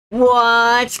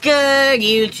What's good,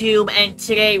 YouTube? And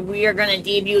today we are going to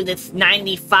debut this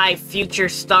 95 Future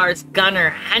Stars Gunnar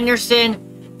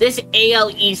Henderson. This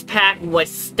AL East pack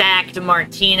was stacked.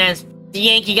 Martinez, the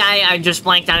Yankee guy, I just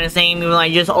blanked on his name when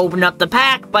I just opened up the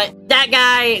pack, but that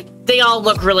guy, they all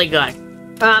look really good.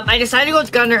 I decided to go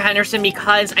with Gunnar Henderson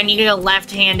because I needed a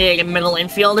left-handed middle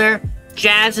infielder.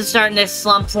 Jazz is starting to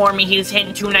slump for me. He's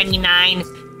hitting 299.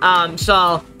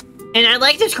 And I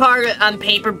like this card on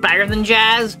paper better than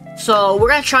Jazz, so we're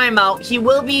going to try him out. He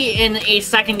will be in a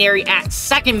secondary at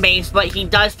second base, but he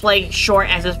does play short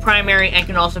as his primary and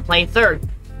can also play third.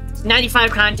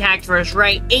 95 contact versus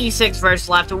right, 86 versus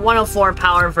left, 104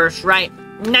 power versus right,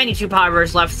 92 power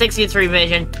versus left, 63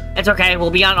 vision. It's okay,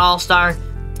 we'll be on All-Star.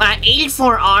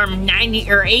 84 arm,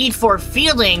 84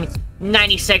 fielding,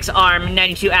 96 arm,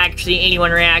 92 accuracy,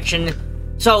 81 reaction.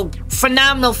 So,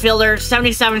 phenomenal fielder.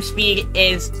 77 speed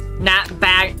is not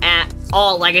bad at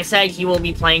all. Like I said, he will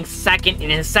be playing second in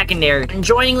his secondary. And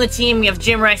joining the team, we have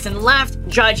Jim Rice in left,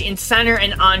 Judge in center,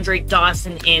 and Andre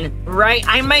Dawson in right.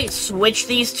 I might switch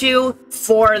these two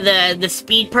for the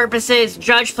speed purposes.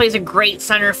 Judge plays a great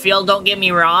center field, don't get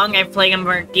me wrong. I've played him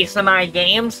for a decent amount of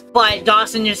games. But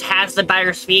Dawson just has the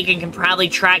better speed and can probably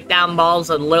track down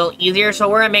balls a little easier. So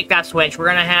we're going to make that switch. We're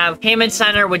going to have him in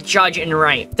center with Judge in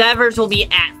right. Devers will be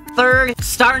at third.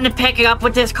 Starting to pick it up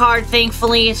with this card,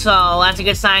 thankfully, so that's a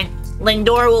good sign.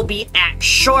 Lindor will be at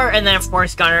short, and then, of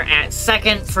course, Gunnar at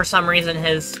second. For some reason,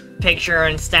 his picture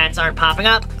and stats aren't popping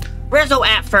up. Rizzo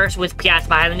at first with Piazza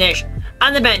behind the dish.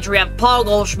 On the bench, we have Paul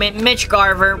Goldschmidt, Mitch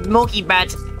Garver, Mookie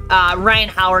Betts, Ryan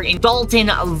Howard, and Dalton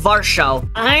Varsho.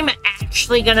 I'm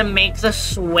actually gonna make the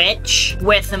switch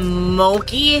with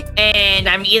Mookie, and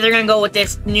I'm either gonna go with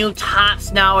this new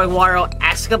Topps now Eduardo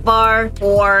Escobar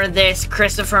or this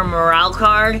Christopher Morel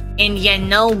card. And you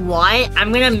know what?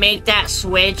 I'm gonna make that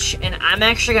switch, and I'm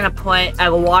actually gonna put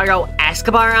Eduardo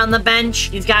Escobar on the bench.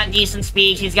 He's got decent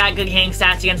speed, he's got good hitting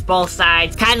stats against both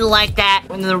sides. Kind of like that,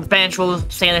 and the bench will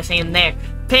stay the same there.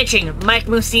 Pitching, Mike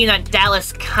Mussina,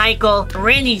 Dallas Keuchel,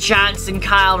 Randy Johnson,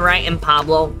 Kyle Wright, and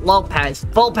Pablo Lopez.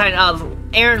 Bullpen of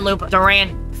Aaron Loup,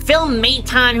 Duran, Phil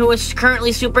Maton, who is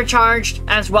currently supercharged,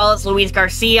 as well as Luis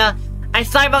Garcia. I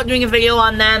thought about doing a video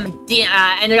on them,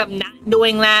 ended up not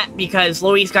doing that because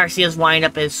Luis Garcia's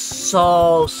windup is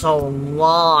so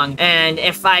long. And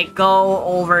if I go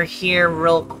over here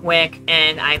real quick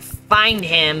and I find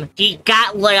him, he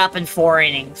got lit up in 4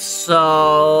 innings.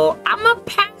 So I'm gonna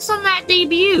pass on that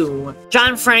debut.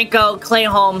 John Franco, Clay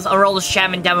Holmes, Aroldis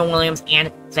Chapman, Devin Williams,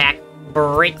 and Zach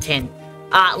Britton.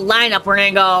 Lineup, we're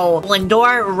gonna go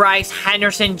Lindor, Rice,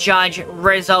 Henderson, Judge,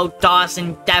 Rizzo,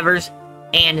 Dawson, Devers,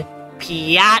 and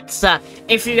Piazza.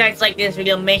 If you guys like this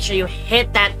video, make sure you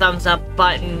hit that thumbs up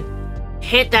button,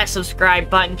 hit that subscribe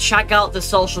button, check out the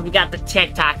social. We got the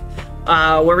TikTok,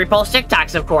 where we post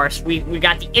TikToks, of course. We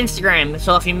got the Instagram,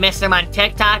 so if you miss them on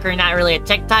TikTok or you're not really a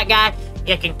TikTok guy,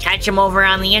 you can catch them over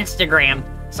on the Instagram,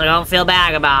 so don't feel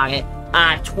bad about it.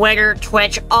 Twitter,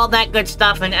 Twitch, all that good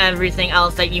stuff, and everything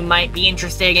else that you might be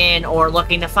interested in or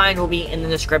looking to find will be in the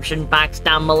description box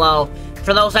down below.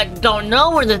 For those that don't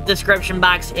know where the description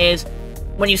box is,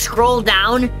 when you scroll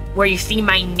down where you see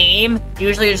my name,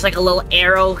 usually there's like a little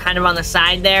arrow kind of on the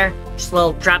side there, just a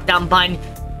little drop down button.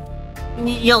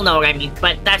 You'll know what I mean,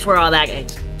 but that's where all that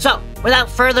is. So, without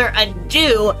further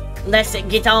ado, let's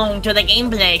get on to the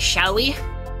gameplay, shall we?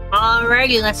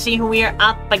 Alrighty, let's see who we are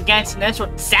up against in this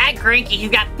one. Zach Greinke, he's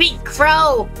got Pete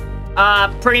Crow.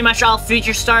 Pretty much all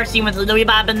future stars, even with Louis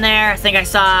Bob in there. I think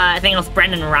it was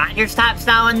Brendan Rodgers tops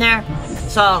now in there.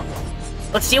 So,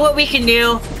 let's see what we can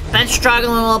do. Been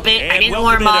struggling a little bit. I didn't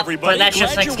warm up, but that's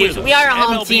just an excuse. We are a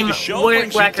home team.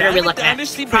 What record are we looking at?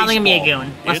 Probably gonna be a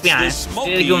goon. Let's be honest.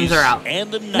 The goons are out.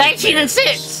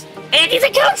 19-6, and he's a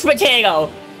couch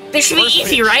potato. This should be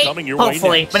easy, right?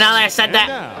 Hopefully. But now that I said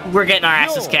that, we're getting our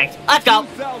asses kicked. Let's go.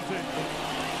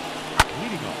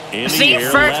 See,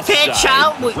 first pitch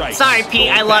out. Sorry, Pete,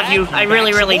 I love you. I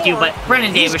really do. But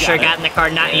Brendan Davis should have gotten the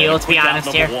card, not you. Let's be honest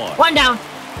here. 1 down.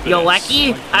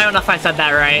 Yolecki? I don't know if I said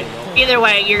that right. Either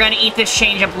way, you're going to eat this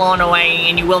changeup blown away,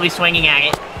 and you will be swinging at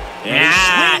it.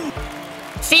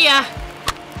 See ya.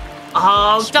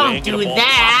 Oh, don't do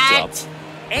that.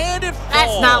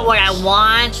 That's not what I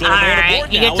want.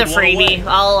 Alright, you get the freebie.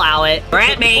 I'll allow it.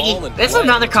 Brett Maggie. This is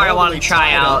another card I want to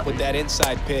try out.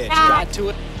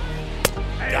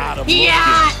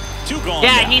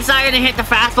 Yeah, he's not going to hit the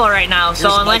fastball right now,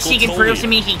 so unless he can prove to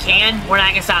me he can, we're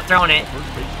not going to stop throwing it.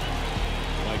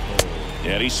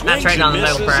 That's right down the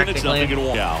middle, practically.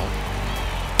 Yeah!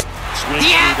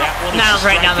 That was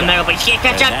right down the middle, but you can't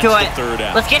catch up to it.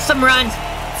 Let's get some runs.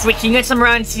 If we can get some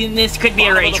runs, this could be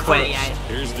a rage quit.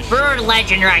 Bird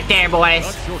legend right there,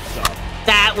 boys.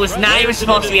 That was not even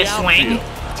supposed to be a swing.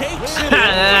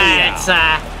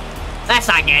 That's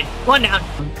not good. One down.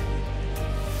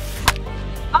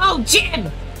 Oh,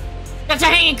 Jim! That's a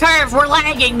hanging curve. We're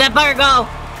lagging. That better go.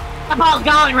 The ball's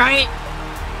going, right?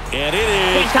 And it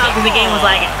is. Big talk because the game was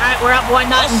lagging. Alright, we're up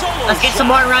 1-0. Let's get some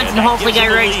more runs and hopefully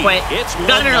get a rage quit.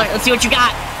 Gunnar, let's see what you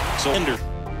got.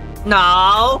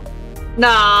 No.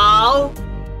 No.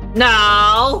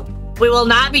 No. We will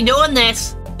not be doing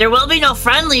this. There will be no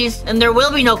friendlies, and there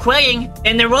will be no quitting,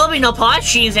 and there will be no pod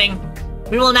cheesing.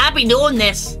 We will not be doing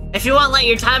this. If you want to let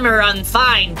your timer run,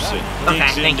 fine. Okay,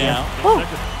 thank you.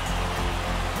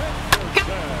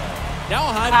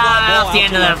 Off the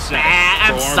end of the bat.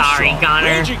 I'm sorry,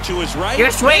 Gunnar.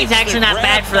 Your swing's actually not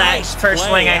bad for that first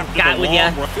swing I got with you.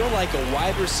 I feel like a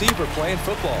wide receiver playing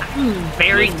football.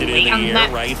 Very late on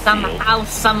that somehow,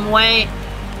 some way.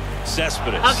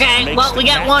 Okay, well, we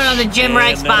got one on the Jim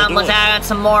Rice bomb. Let's add on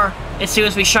some more as soon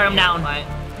as we shut him down.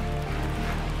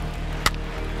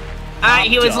 Alright,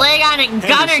 he was laying on it.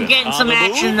 Gunnar getting some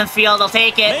action in the field. I'll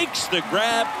take it. Makes the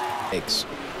grab.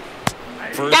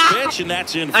 First pitch, and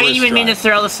that's in for I didn't even mean to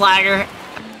throw the slider.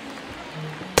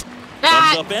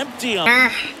 Comes up empty.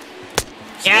 Yeah,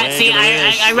 see,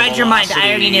 I read your mind. I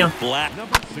already knew.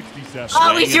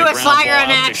 Oh, we threw a slider on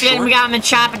accident. We got him to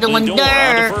chop it to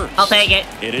Lindor. I'll take it.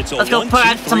 Let's go put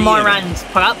out some more runs.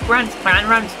 Put up runs? Put on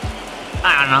runs?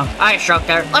 I don't know. I stroked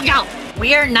there. Let's go.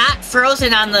 We are not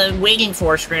frozen on the waiting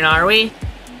for screen, are we?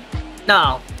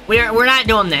 No. We're not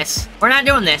doing this. We're not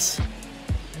doing this.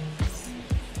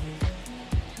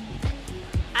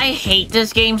 I hate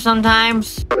this game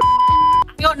sometimes.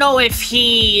 I don't know if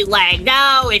he lagged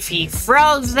out, if he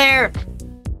froze there.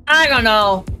 I don't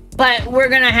know. But we're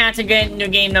gonna have to get into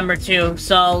game number 2,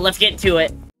 so let's get to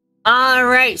it.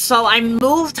 Alright, so I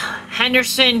moved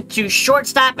Henderson to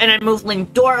shortstop, and I moved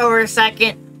Lindor over a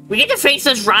second. We get to face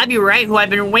this Robbie Wright, who I've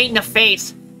been waiting to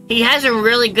face. He has a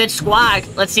really good squad.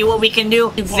 Let's see what we can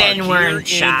do. Then we're in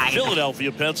shy.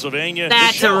 Philadelphia, Pennsylvania.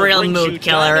 That's a real mood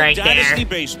killer right there.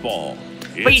 Baseball.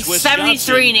 But he's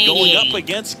 73 and 88. Going up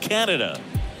against Canada.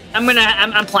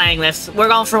 I'm playing this. We're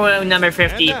going for number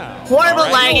 50. Horrible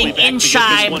lagging in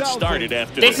shy.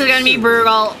 This is gonna be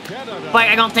brutal, but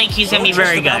I don't think he's gonna be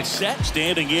very good.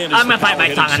 I'm gonna bite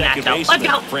my tongue on that though. Let's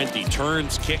go. Friendly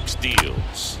turns, kicks,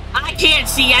 deals. I can't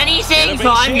see anything,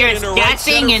 so I'm just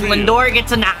guessing, and Lindor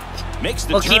gets a knock.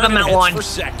 We'll keep him at 1.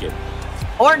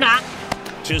 Or not.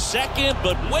 To second,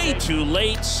 but way too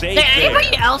late. Safe. Did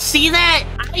anybody else see that?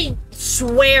 I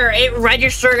swear it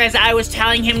registered as I was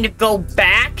telling him to go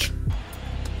back.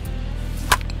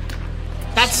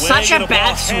 That's such a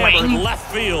bad swing,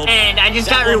 and I just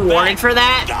got rewarded for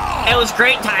that. It was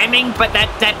great timing, but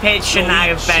that pitch should not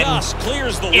have been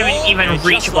even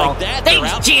reachable.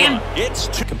 Thanks, Jim.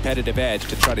 It's a competitive edge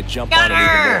to try to jump on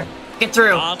it. Get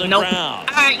through. Nope. All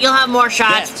right, you'll have more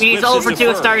shots. He's over 2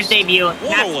 to start his debut.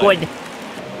 Not good.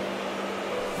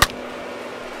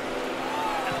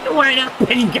 Went up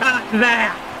and got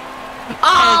that.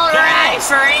 All right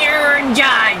for Aaron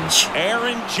Judge.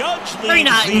 Aaron Judge leads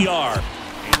ZR.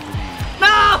 No,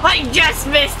 I just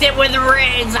missed it with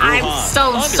Riz. I'm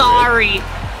so sorry.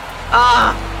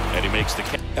 And he makes the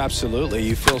catch. Absolutely,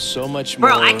 you feel so much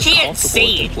more. Bro, I can't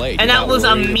see. And that was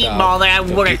a meatball that I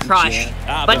would have crushed.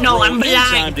 But no, I'm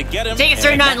blind. Take a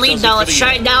 3-9 lead though. Let's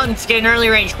shut it down and get an early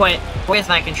range quit. Where's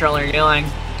my controller doing?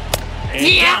 And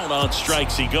down on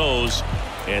strikes he goes.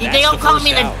 And they don't call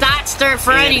me the dotster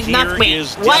for any nothing.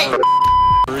 What?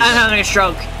 I'm having a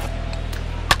stroke.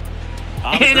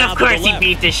 And of course he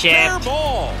beat the shit.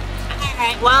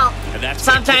 Alright, well,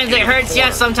 sometimes it hurts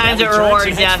you, sometimes it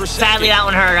rewards you. Sadly, that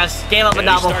one hurt us. Gave up a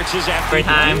double. Every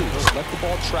time.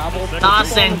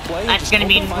 Dawson, that's going to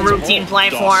be routine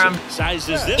play for him.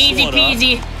 Easy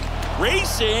peasy.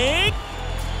 Racing.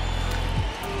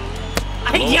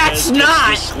 I guess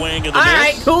not.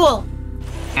 Alright, cool.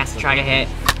 Has to try to hit.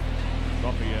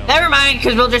 Never mind,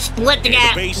 because we'll just split the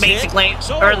gap, basically.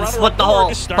 Or split the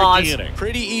whole pause.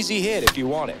 Pretty easy hit if you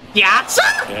want it. Yeah, sir.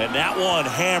 And that one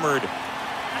hammered.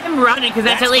 I'm running, because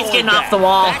that's at least getting off the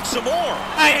wall.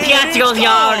 Alright, Piazza goes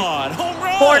yard.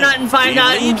 4-0, 5-0.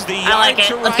 I like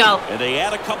it. Let's go. And they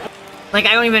add a couple. Like,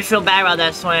 I don't even feel bad about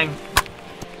that swing.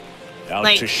 Out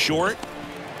like, to short.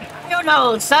 I don't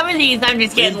know. Some of these I'm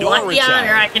just getting lucky on,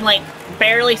 or I can, like,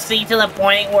 barely see to the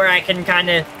point where I can kind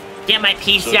of get my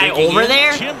PCI over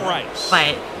there.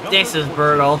 But this is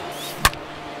brutal.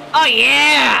 Oh,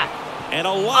 yeah! And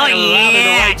a line around in the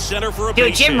right center for a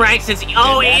dude, Jim Rice is...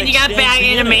 Oh, and you got back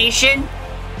animation.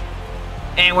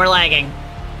 And we're lagging.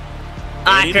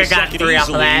 I could have gotten 3 off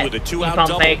of that. With a 2-out Pump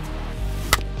double. fake.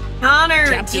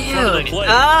 Connor, dude.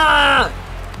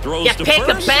 You pick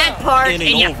a bad part and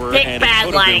you pick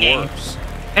bad lighting.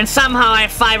 And somehow I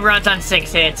have 5 runs on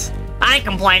 6 hits. I ain't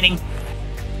complaining.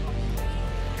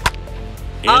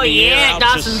 Oh yeah,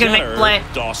 Dawson's gonna make a play.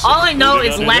 All I know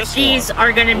is lefties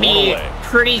are gonna be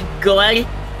pretty good.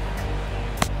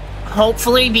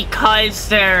 Hopefully, because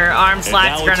their arm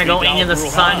slats are gonna go into the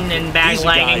sun and bag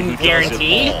lighting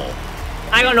guaranteed.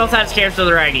 I don't know if that scares the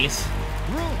righties.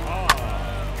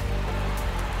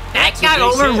 That got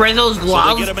over Rizzo's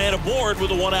glove. Get a man aboard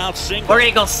with a 1-out single. Or did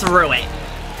he go through it?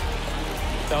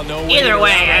 Either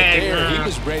way, he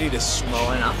was ready to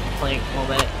slow enough to play a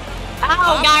little bit.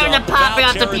 Oh, got him to pop it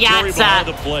out the piazza.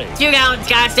 2 outs,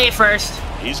 gotta stay first.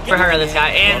 For her, this guy.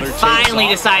 And finally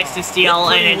decides to steal,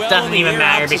 and it doesn't even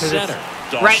matter because it's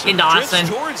right to Dawson.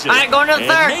 Alright, going to the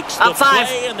 3rd. Up 5.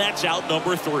 And that's out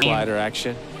number 3. Slider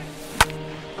action.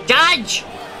 Judge!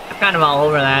 I'm kind of all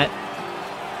over that.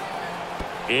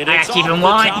 And I it's gotta keep him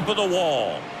off the going. top of the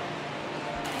wall.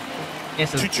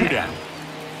 This is 2 down.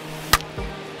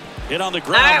 Hit on the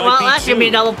ground. Alright, well, that's gonna be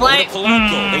a double play.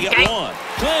 They get 1.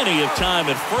 Plenty of time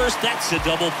at first. That's a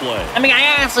double play. I mean,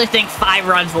 I honestly think 5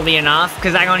 runs will be enough,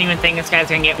 because I don't even think this guy's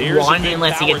gonna get 1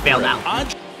 unless he gets bailed out.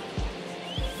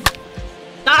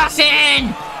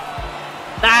 Dawson!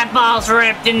 That ball's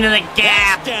ripped into the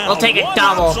gap. We'll take a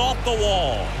double. Off the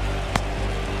wall.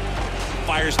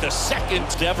 Fires the second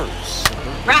Devers.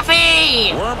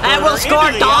 Rafi! That will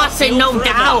score Dawson, no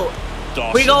doubt.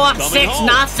 We go up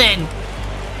 6-0.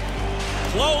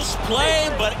 Close play,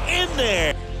 but in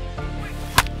there.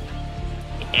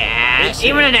 Yeah,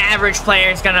 even an average player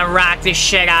is gonna rock the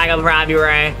shit out of Robbie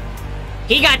Ray.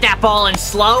 He got that ball in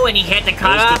slow and he hit the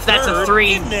cutoff. That's a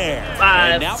free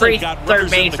third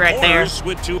base right there.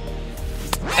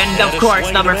 And of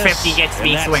course, number 50 gets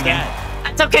me swinging.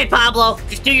 That's okay, Pablo.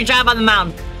 Just do your job on the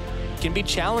mound. Can be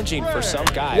challenging for some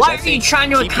guys. What are you trying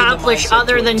to accomplish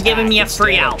other than giving me a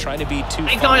free out? I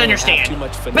don't understand.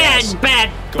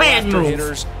 Bad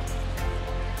move.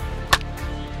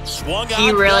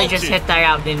 He really just hit that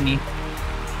out, didn't he?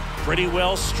 Pretty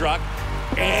well struck.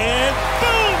 And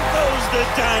boom goes the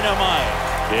dynamite.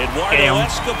 Eduardo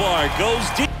Escobar goes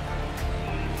deep.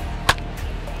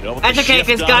 That's okay,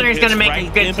 because Gunner's going to make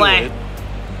a good play.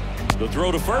 The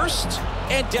throw to first.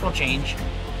 And will change.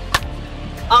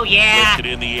 Oh, yeah.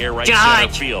 In the air, right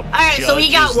Judge. All right, so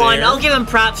he got 1. I'll give him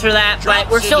props for that, but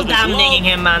we're still dominating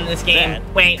him on this game.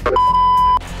 Wait.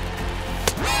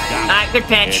 Good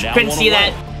pitch. Couldn't see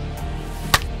that.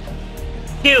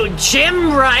 Dude,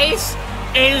 Jim Rice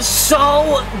is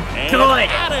so good.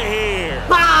 Out of here.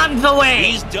 Bombs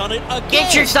away. He's done it again.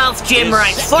 Get yourself Jim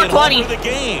Rice. 420. The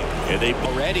game. They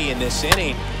already in this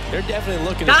inning. They're definitely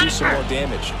looking to do some more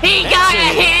damage. He got a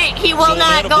hit. He will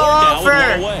not go over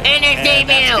in his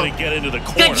debut.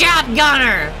 Good job,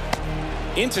 Gunnar.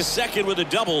 Into second with a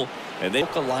double. And they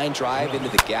took a line drive into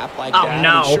the gap like that. Oh,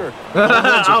 no. Sure,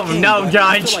 oh, no, Judge.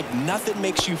 I feel like nothing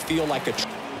makes you feel like a...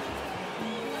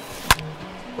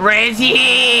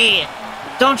 Rizzy!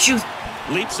 Don't you...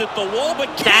 Leaps at the wall,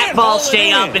 but that ball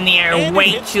stayed up in the air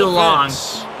way too long.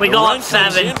 We go up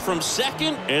 7. In from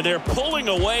second, and they're pulling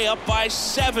away up by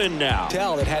 7 now.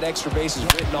 Tell it had extra bases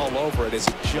written all over it as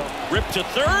it jumped. Ripped to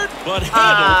third, but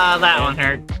handled. That one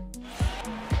hurt.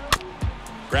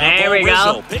 There we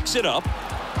go. Picks it up.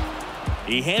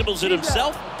 He handles it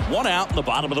himself. 1 out in the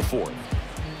bottom of the 4th.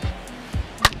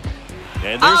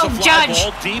 And there's a fly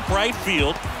ball deep right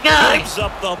field. Gives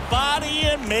up the body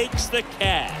and makes the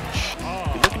catch.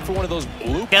 You're looking for one of those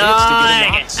blue picks to get a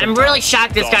knock. I'm really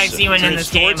shocked this guy's even in this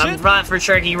game. I'm not for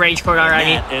sure he rage quit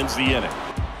already. That ends the inning.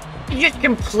 I just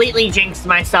completely jinxed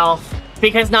myself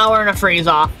because now we're in a freeze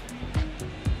off.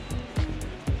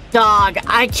 Dog,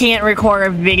 I can't record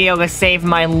a video to save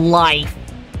my life.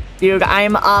 Dude,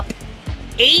 I'm up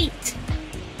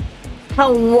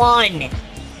 8-1.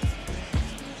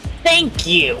 Thank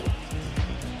you.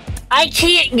 I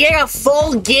can't get a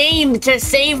full game to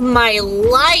save my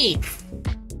life.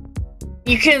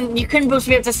 You can boost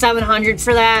me up to 700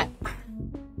 for that.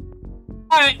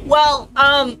 All right. Well,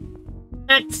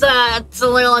 that's a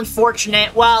little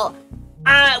unfortunate. Well,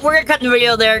 we're gonna cut the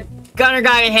video there. Gunnar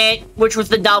got a hit, which was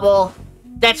the double.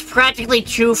 That's practically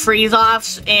 2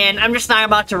 freeze-offs, and I'm just not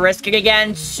about to risk it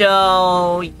again,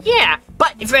 so yeah.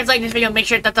 But if you guys like this video, make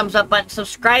sure to hit that thumbs up button,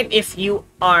 subscribe if you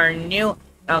are new.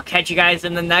 I'll catch you guys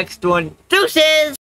in the next one. Deuces!